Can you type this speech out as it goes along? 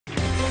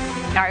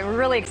All right, we're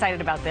really excited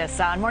about this.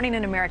 On Morning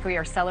in America, we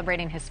are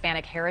celebrating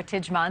Hispanic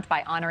Heritage Month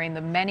by honoring the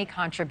many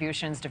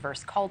contributions,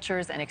 diverse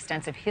cultures, and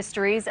extensive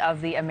histories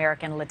of the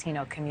American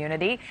Latino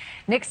community.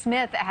 Nick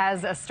Smith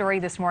has a story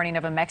this morning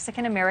of a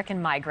Mexican-American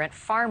migrant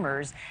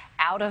farmer's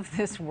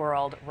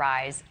out-of-this-world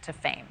rise to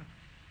fame.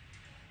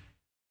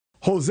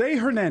 José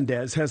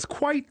Hernández has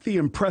quite the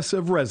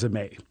impressive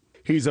resume.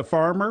 He's a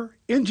farmer,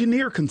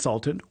 engineer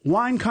consultant,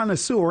 wine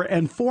connoisseur,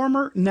 and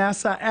former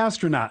NASA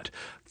astronaut.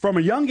 From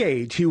a young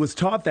age, he was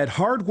taught that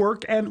hard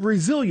work and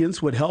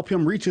resilience would help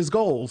him reach his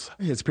goals.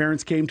 His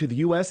parents came to the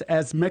U.S.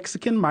 as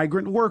Mexican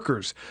migrant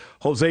workers.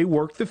 José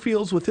worked the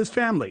fields with his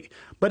family,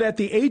 but at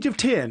the age of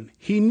 10,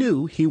 he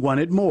knew he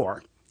wanted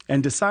more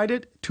and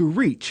decided to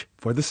reach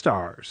for the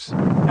stars.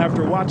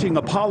 After watching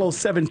Apollo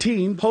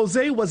 17,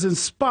 José was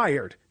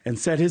inspired and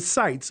set his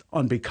sights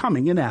on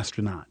becoming an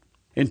astronaut.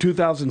 In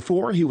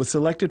 2004, he was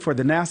selected for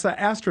the NASA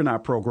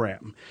astronaut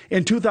program.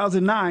 In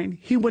 2009,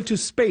 he went to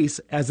space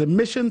as a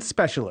mission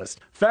specialist.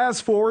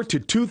 Fast forward to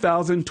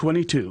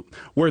 2022,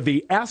 where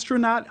the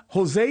astronaut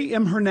José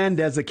M.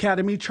 Hernández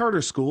Academy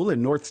Charter School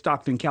in North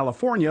Stockton,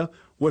 California,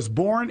 was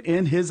born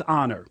in his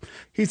honor.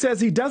 He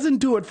says he doesn't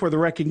do it for the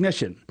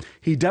recognition.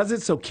 He does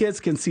it so kids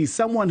can see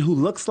someone who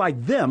looks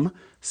like them,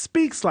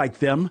 speaks like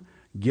them,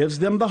 gives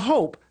them the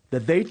hope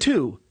that they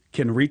too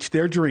can reach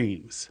their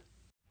dreams.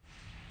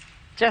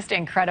 Just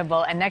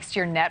incredible. And next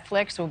year,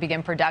 Netflix will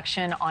begin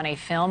production on a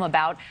film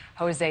about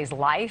José's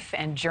life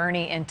and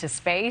journey into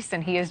space.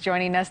 And he is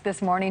joining us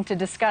this morning to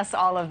discuss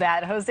all of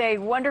that. José,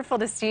 wonderful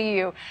to see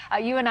you.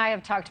 You and I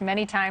have talked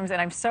many times,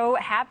 and I'm so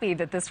happy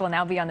that this will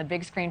now be on the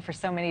big screen for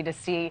so many to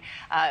see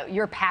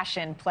your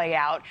passion play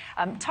out.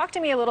 Talk to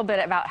me a little bit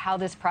about how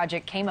this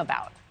project came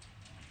about.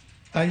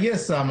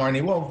 Yes,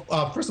 Marnie. Well,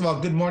 first of all,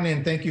 good morning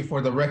and thank you for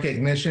the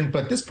recognition.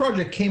 But this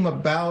project came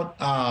about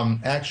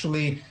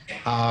actually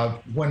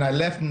when I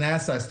left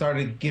NASA. I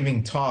started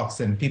giving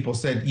talks and people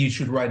said you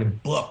should write a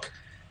book.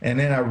 And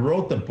then I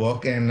wrote the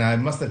book, and I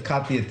must have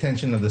caught the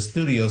attention of the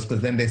studios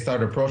because then they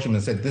started approaching me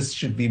and said this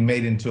should be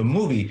made into a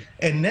movie.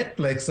 And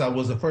Netflix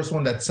was the first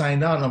one that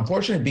signed on.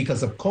 Unfortunately,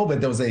 because of COVID,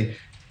 there was a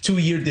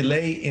 2-year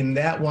delay in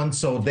that one,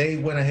 so they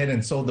went ahead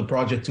and sold the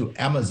project to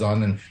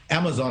Amazon, and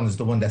Amazon is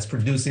the one that's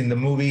producing the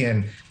movie,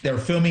 and they're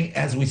filming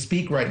as we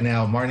speak right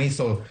now, Marnie.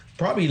 So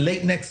probably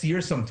late next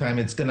year sometime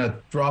it's going to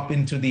drop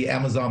into the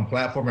Amazon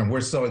platform, and we're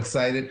so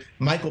excited.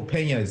 Michael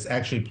Pena is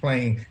actually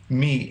playing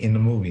me in the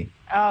movie.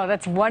 Oh,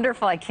 that's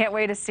wonderful. I can't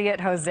wait to see it,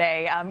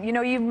 José. You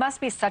know, you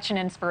must be such an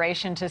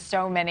inspiration to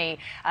so many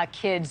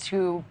kids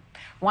who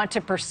want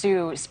to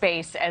pursue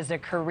space as a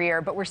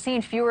career, but we're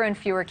seeing fewer and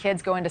fewer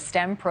kids go into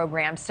STEM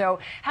programs. So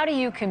how do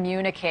you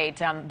communicate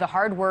the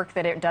hard work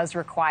that it does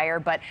require,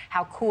 but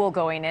how cool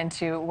going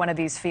into one of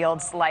these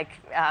fields like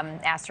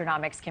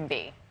astronomics can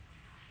be?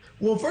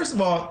 Well, first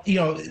of all, you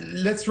know,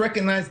 let's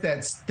recognize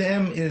that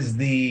STEM is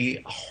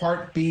the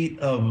heartbeat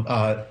of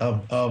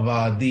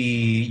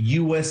the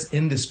U.S.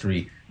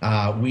 industry.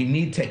 We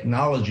need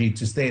technology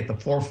to stay at the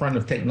forefront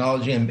of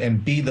technology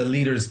and be the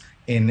leaders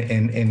in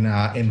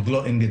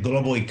the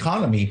global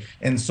economy.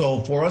 And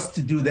so for us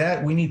to do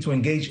that, we need to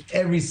engage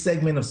every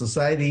segment of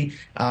society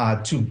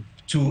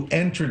to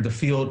enter the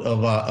field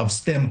of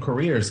STEM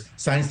careers: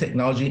 science,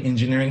 technology,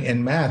 engineering,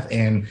 and math.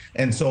 And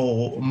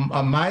so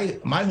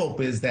my hope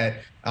is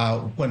that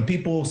when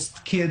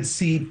kids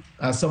see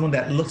someone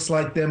that looks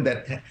like them,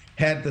 that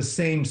had the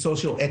same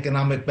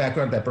socioeconomic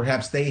background that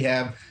perhaps they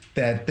have,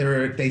 that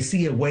they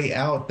see a way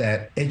out,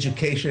 that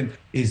education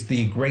is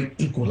the great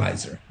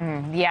equalizer.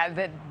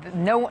 Yeah,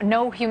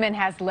 no human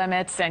has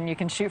limits, and you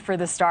can shoot for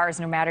the stars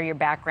no matter your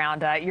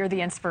background. You're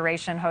the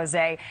inspiration,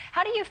 José.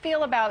 How do you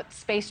feel about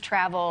space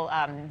travel,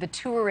 the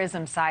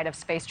tourism side of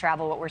space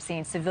travel, what we're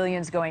seeing,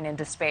 civilians going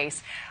into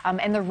space,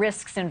 and the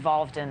risks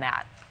involved in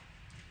that?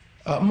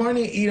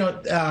 Marnie, you know,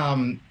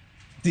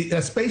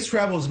 the space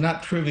travel is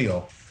not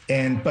trivial.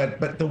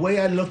 But the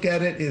way I look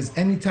at it is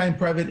anytime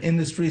private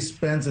industry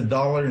spends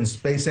 $1 in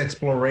space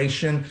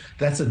exploration,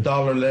 that's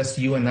 $1 less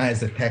you and I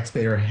as a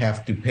taxpayer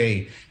have to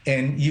pay.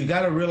 And you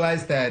got to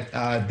realize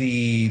that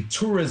the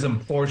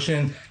tourism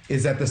portion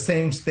is at the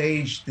same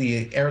stage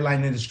the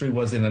airline industry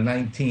was in the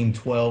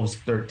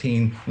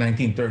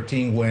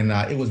 1913 when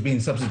it was being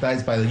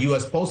subsidized by the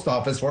U.S. Post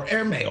Office for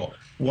airmail.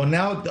 Well,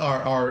 now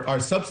our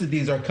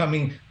subsidies are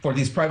coming for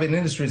these private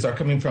industries are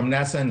coming from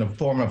NASA in the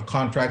form of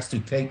contracts to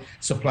take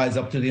supplies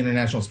up to the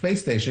International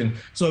Space Station.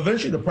 So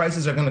eventually the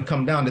prices are going to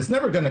come down. It's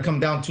never going to come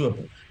down to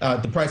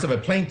the price of a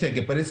plane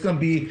ticket, but it's going to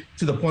be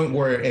to the point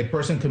where a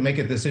person can make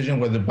a decision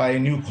whether to buy a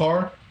new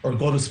car or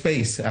go to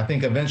space. I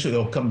think eventually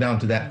it'll come down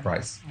to that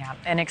price. Yeah,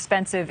 an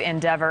expensive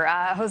endeavor.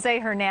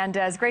 José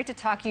Hernández, great to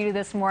talk to you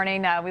this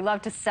morning. We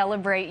love to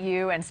celebrate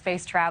you and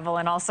space travel,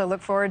 and also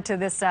look forward to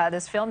this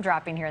film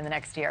dropping here in the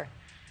next year.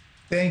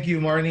 Thank you,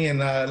 Marnie, and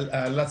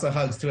lots of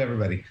hugs to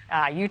everybody.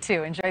 You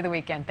too. Enjoy the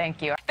weekend.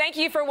 Thank you. Thank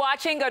you for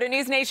watching. Go to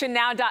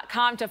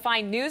newsnationnow.com to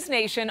find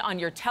NewsNation on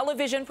your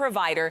television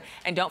provider.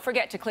 And don't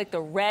forget to click the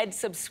red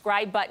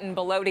subscribe button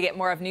below to get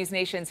more of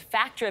NewsNation's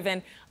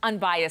fact-driven,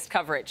 unbiased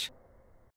coverage.